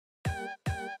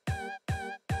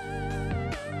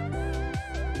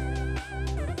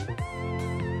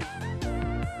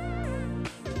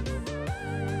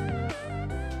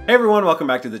Hey everyone, welcome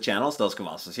back to the channel. Stelz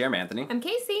Cavazos here. I'm Anthony. I'm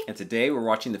Casey. And today we're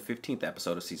watching the 15th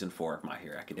episode of Season 4 of My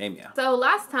Hero Academia. So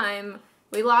last time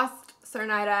we lost Sir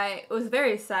Nighteye. It was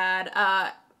very sad.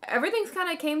 Everything's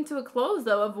kind of came to a close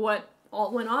though of what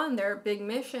all went on, their big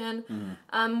mission.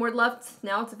 We're left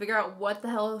now to figure out what the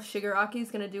hell Shigaraki's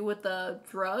going to do with the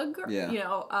drug. Yeah. You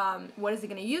know, what is he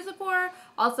going to use it for?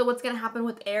 Also, what's going to happen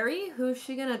with Eri? Who's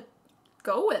she going to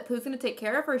go with? Who's going to take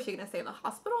care of her? Is she going to stay in the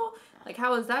hospital? Like,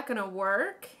 how is that going to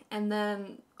work? And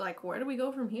then, like, where do we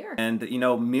go from here? And, you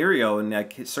know, Mirio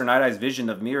and Sir Nightaye's vision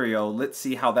of Mirio, let's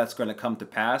see how that's going to come to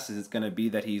pass. Is it going to be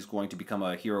that he's going to become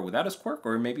a hero without his quirk?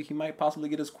 Or maybe he might possibly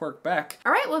get his quirk back.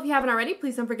 Alright, well, if you haven't already,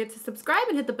 please don't forget to subscribe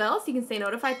and hit the bell so you can stay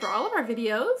notified for all of our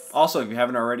videos. Also, if you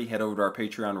haven't already, head over to our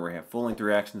Patreon where we have full-length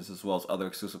reactions as well as other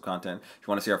exclusive content. If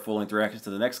you want to see our full-length reactions to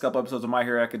the next couple episodes of My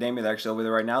Hero Academia, they're actually over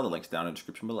there right now. The link's down in the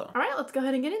description below. Alright, let's go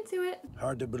ahead and get into it.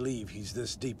 Hard to believe he's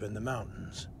this deep in the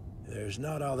mountains. There's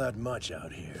not all that much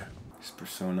out here. Just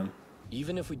pursuing him.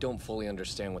 Even if we don't fully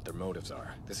understand what their motives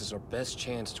are, this is our best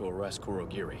chance to arrest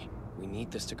Kurogiri. We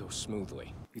need this to go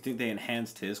smoothly. You think they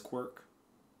enhanced his quirk?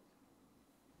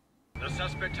 The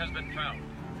suspect has been found.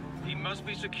 He must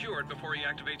be secured before he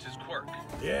activates his quirk.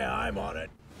 Yeah, I'm on it.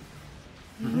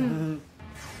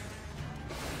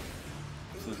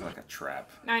 This looks like a trap.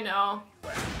 I know.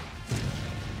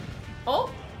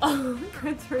 Oh!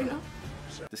 Gran Torino.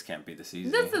 This can't be this easy.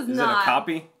 This is it not. a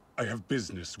copy? I have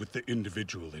business with the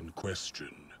individual in question.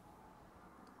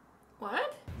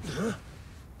 What?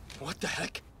 What the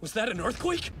heck? Was that an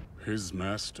earthquake? His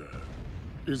master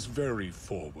is very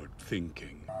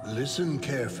forward-thinking. Listen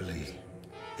carefully.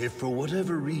 If for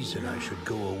whatever reason I should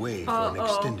go away for an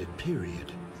extended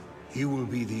period, you will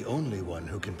be the only one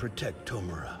who can protect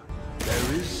Tomura.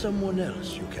 There is someone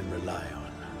else you can rely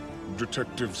on.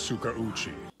 Detective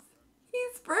Sukauchi.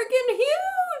 He's friggin'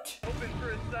 huge! Open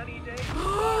for a sunny day.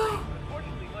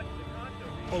 Unfortunately, much of the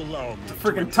condo. Allow me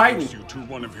Freaking to Titan. introduce you to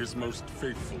one of his most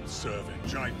faithful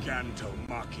servants,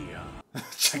 Gigantomachia.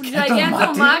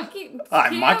 Gigantomachia.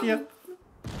 Machia?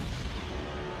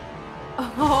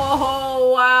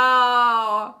 Oh,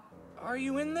 wow. Are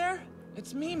you in there?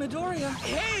 It's me, Midoriya.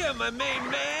 Hey, I'm a main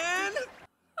man!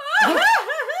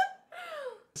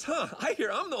 Huh, I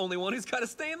hear I'm the only one who's got to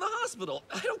stay in the hospital.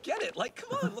 I don't get it. Like,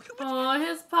 come on, look at what... Oh,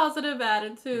 his positive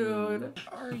attitude.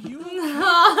 Are you? Yeah,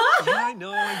 I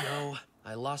know.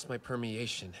 I lost my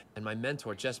permeation, and my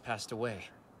mentor just passed away.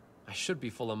 I should be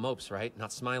full of mopes, right?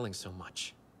 Not smiling so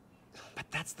much. But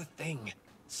that's the thing.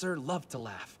 Sir loved to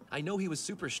laugh. I know he was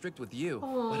super strict with you,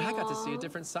 but I got to see a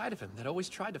different side of him that always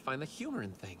tried to find the humor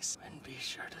in things. And be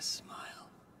sure to smile.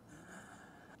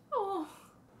 Oh.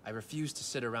 I refused to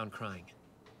sit around crying,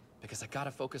 because I gotta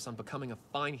focus on becoming a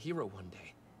fine hero one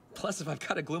day. Plus, if I've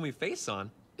got a gloomy face on,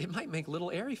 it might make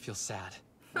little Eri feel sad.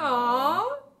 Aww.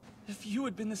 If you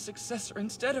had been the successor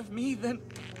instead of me, then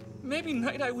maybe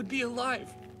Nighteye would be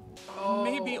alive. And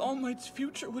maybe All Might's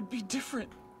future would be different.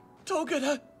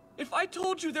 Togata, if I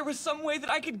told you there was some way that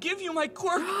I could give you my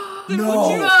quirk, then would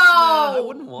you? No! I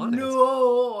wouldn't want it.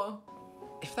 No!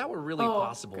 If that were really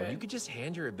possible, and you could just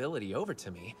hand your ability over to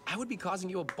me, I would be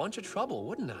causing you a bunch of trouble,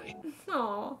 wouldn't I?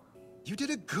 Oh. You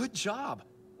did a good job.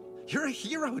 You're a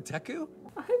hero, Deku.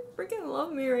 I freaking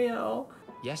love Mirio.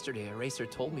 Yesterday, Eraser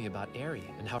told me about Eri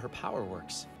and how her power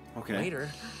works. Okay. Later,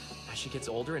 as she gets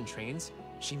older and trains,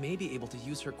 she may be able to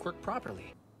use her quirk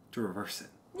properly. To reverse it.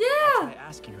 Yeah! Try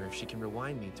asking her if she can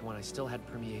rewind me to when I still had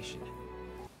permeation.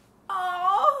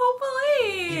 Oh,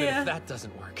 hopefully! Even if that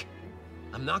doesn't work,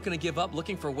 I'm not gonna give up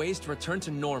looking for ways to return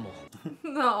to normal.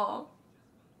 No.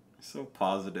 So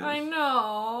positive. I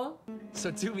know. So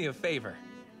do me a favor.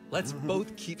 Let's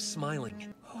both keep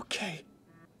smiling. Okay,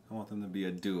 I want them to be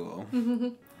a duo.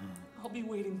 I'll be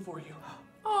waiting for you.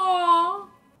 Aww.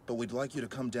 But we'd like you to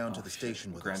come down to the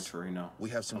station with Gran us. Torino. We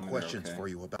have some Tell me they're questions okay. for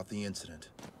you about the incident.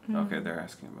 Okay, they're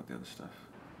asking about the other stuff.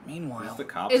 Is Meanwhile, the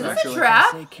cops Is this actually? a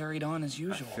trap? they carried on as I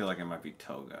usual. feel like it might be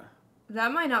Toga.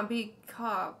 That might not be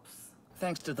cops.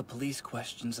 Thanks to the police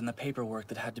questions and the paperwork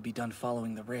that had to be done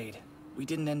following the raid, we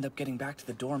didn't end up getting back to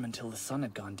the dorm until the sun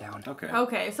had gone down. Okay.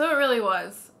 Okay, so it really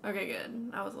was. Okay,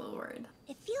 good. I was a little worried.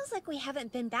 It feels like we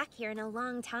haven't been back here in a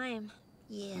long time.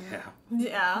 Yeah.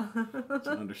 Yeah, Yeah. it's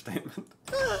an understatement.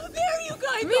 There you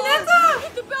guys Mineta!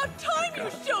 It's about time you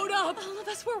showed up! All of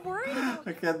us were worried about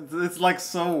I can't, it's like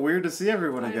so weird to see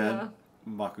everyone I again.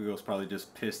 Bakugo's probably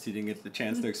just pissed he didn't get the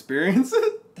chance to experience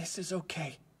it. This is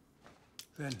okay.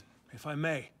 Then, if I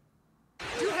may.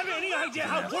 Do you have any idea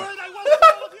how worried I was for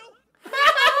all of you?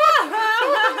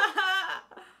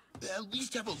 At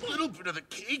least have a little bit of the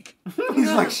cake.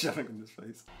 He's like shoving in his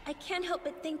face. I can't help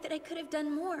but think that I could have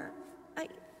done more.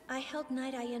 I held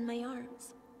Nighteye in my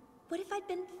arms. What if I'd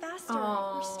been faster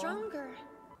or stronger?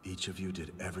 Each of you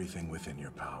did everything within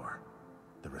your power.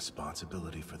 The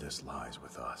responsibility for this lies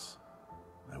with us.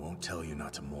 I won't tell you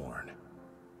not to mourn,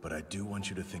 but I do want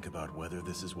you to think about whether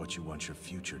this is what you want your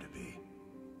future to be.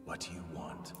 What do you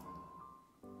want?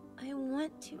 I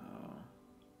want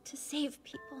to save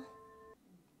people.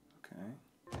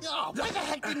 Okay. Oh, why the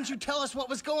heck didn't you tell us what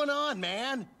was going on,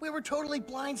 man? We were totally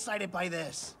blindsided by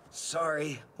this.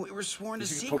 Sorry, we were sworn to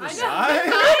secrecy.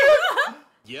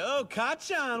 Yo,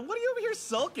 Kachan, what are you over here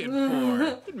sulking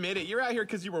for? Admit it, you're out here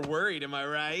because you were worried, am I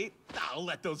right? I'll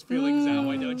let those feelings out,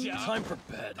 why don't you? Time for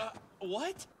bed.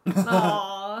 What?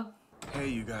 Aww. Hey,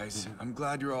 you guys. I'm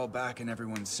glad you're all back and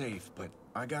everyone's safe, but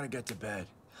I gotta get to bed.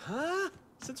 Huh?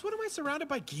 Since when am I surrounded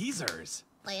by geezers?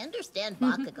 I understand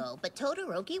Bakugo, but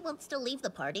Todoroki wants to leave the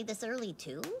party this early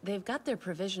too? They've got their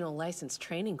provisional license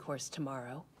training course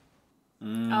tomorrow.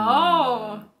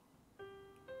 Oh.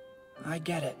 I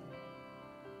get it.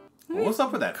 What's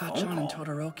up with that phone Kachan call? and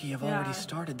Todoroki have already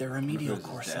started their remedial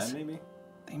courses. Dad, maybe?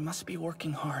 They must be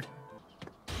working hard.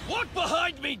 Look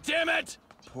behind me, damn it!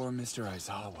 Poor Mr.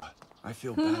 Aizawa. I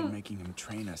feel bad making him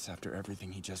train us after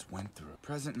everything he just went through.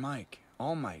 Present Mike,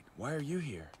 All Might, why are you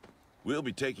here? We'll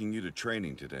be taking you to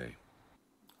training today.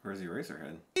 Where's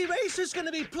Eraserhead? Eraser's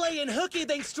gonna be playing hooky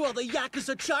thanks to all the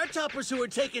Yakuza chart toppers who were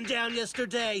taken down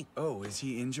yesterday. Oh, is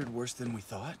he injured worse than we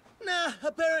thought? Nah,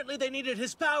 apparently they needed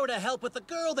his power to help with the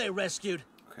girl they rescued.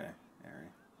 Okay, Eri.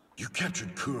 You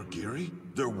captured Kurogiri?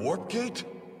 Their warp gate?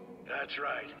 That's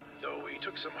right, though we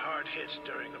took some hard hits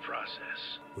during the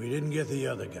process. We didn't get the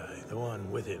other guy, the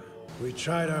one with him. We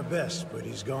tried our best, but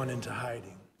he's gone into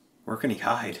hiding. Where can he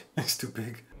hide? It's too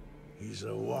big. He's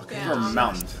a walking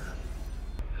mountains.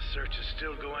 The search is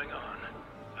still going on.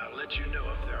 I'll let you know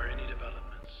if there are any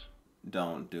developments.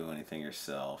 Don't do anything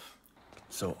yourself.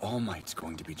 So All Might's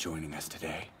going to be joining us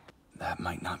today. That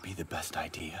might not be the best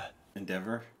idea.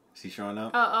 Endeavor? Is he showing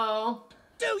up? Uh-oh.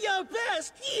 Do your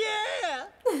best, yeah!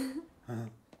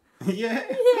 Yeah.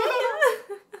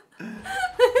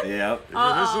 Yep. If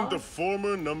it isn't the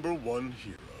former #1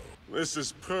 hero. This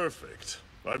is perfect.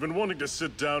 I've been wanting to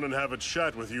sit down and have a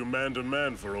chat with you man to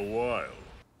man for a while.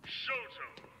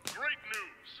 Shoto, great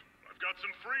news. I've got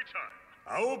some free time.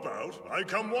 How about I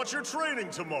come watch your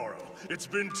training tomorrow? It's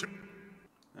been too...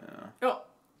 Oh.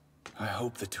 I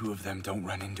hope the two of them don't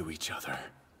run into each other.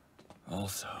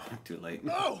 Also... Too late.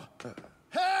 Oh!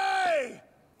 Hey!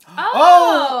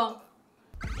 Oh!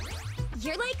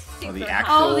 You're like super the hot.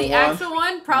 actual the actual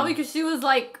one? Probably because she was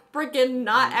like freaking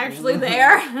not actually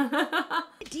there.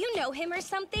 Do you know him or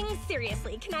something?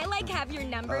 Seriously, can I like have your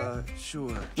number?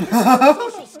 Sure.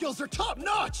 Social skills are top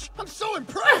notch! I'm so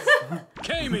impressed!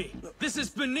 Kami, this is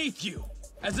beneath you.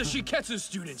 As a Shiketsu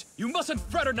student, you mustn't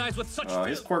fraternize with such Oh,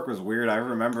 his quirk was weird. I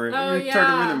remember it. Oh, He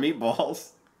turned him into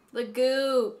meatballs. The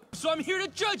goop. So I'm here to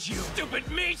judge you, stupid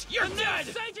meat! You're dead!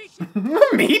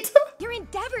 Meat? You're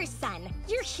Endeavor's son.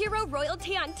 You're hero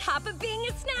royalty on top of being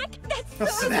a snack?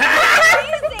 That's so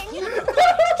amazing!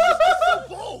 So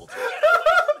bold!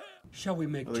 Shall we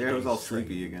make The guy was all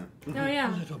sleepy again. Oh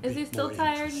yeah. Is he still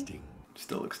tired?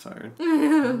 Still looks tired.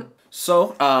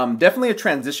 So, definitely a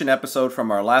transition episode from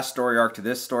our last story arc to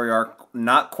this story arc.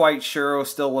 Not quite sure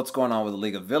still what's going on with the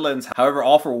League of Villains. However,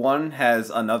 All For One has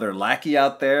another lackey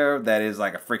out there that is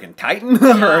like a freaking titan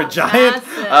or a giant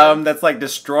that's like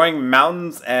destroying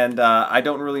mountains. And I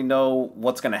don't really know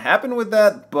what's going to happen with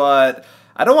that, but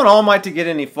I don't want All Might to get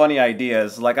any funny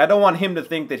ideas. Like, I don't want him to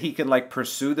think that he can like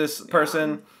pursue this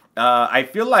person. I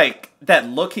feel like that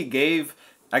look he gave,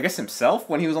 I guess himself,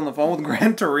 when he was on the phone with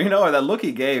Gran Torino, or that look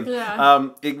he gave,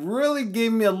 it really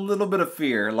gave me a little bit of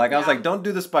fear. Like, I was like, don't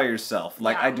do this by yourself.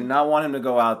 Like, I do not want him to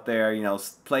go out there, you know,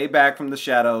 play back from the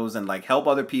shadows and, like, help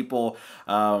other people.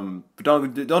 But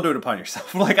don't do it upon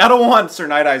yourself. Like, I don't want Sir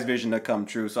Nightaye's vision to come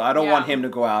true, so I don't want him to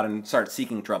go out and start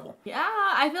seeking trouble. Yeah,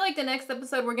 I feel like the next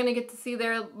episode we're going to get to see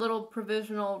their little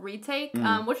provisional retake,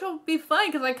 which will be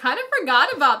fun, because I kind of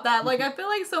forgot about that. Like, I feel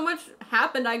like so much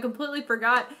happened, I completely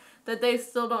forgot that they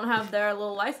still don't have their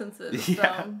little licenses.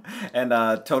 Yeah. So. And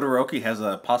Todoroki has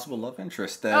a possible love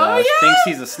interest that thinks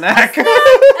he's a snack.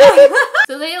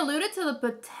 So they alluded to the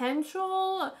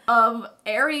potential of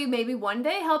Eri maybe one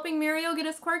day helping Mirio get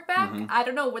his quirk back. I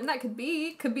don't know when that could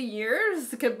be. Could be years,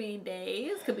 could be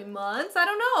days, could be months. I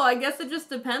don't know. I guess it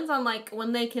just depends on like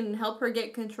when they can help her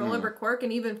get control of her quirk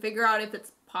and even figure out if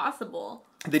it's possible.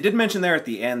 They did mention there at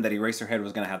the end that Eraserhead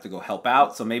was going to have to go help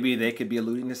out, so maybe they could be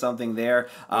alluding to something there.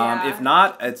 If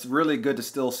not, it's really good to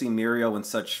still see Mirio in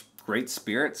such great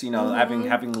spirits. You know,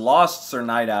 having lost Sir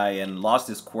Nighteye and lost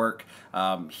his quirk,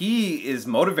 he is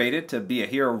motivated to be a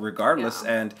hero regardless,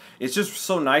 and it's just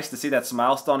so nice to see that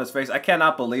smile still on his face. I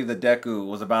cannot believe that Deku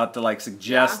was about to like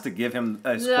suggest to give him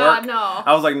his quirk. No.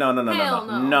 I was like,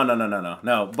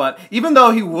 no. But even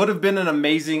though he would have been an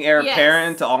amazing heir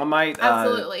apparent to All Might,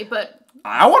 absolutely, but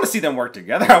I want to see them work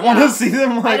together. I want to see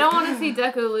them like. I don't want to see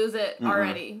Deku lose it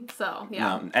already. So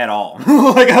no, at all.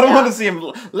 Like I don't want to see him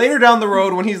later down the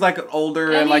road when he's like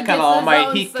older and like kind of All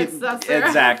Might. He could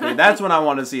exactly. That's when I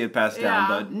want to see it passed down,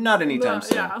 but not anytime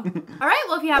soon. All right.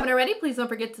 Well, if you haven't already, please don't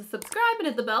forget to subscribe and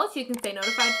hit the bell so you can stay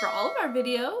notified for all of our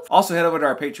videos. Also, head over to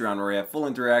our Patreon where we have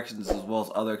full-length reactions as well as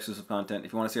other exclusive content.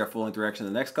 If you want to see our full-length reaction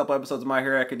to the next couple episodes of My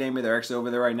Hero Academia, they're actually over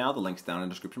there right now. The link's down in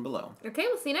the description below. Okay.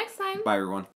 We'll see you next time. Bye,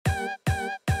 everyone.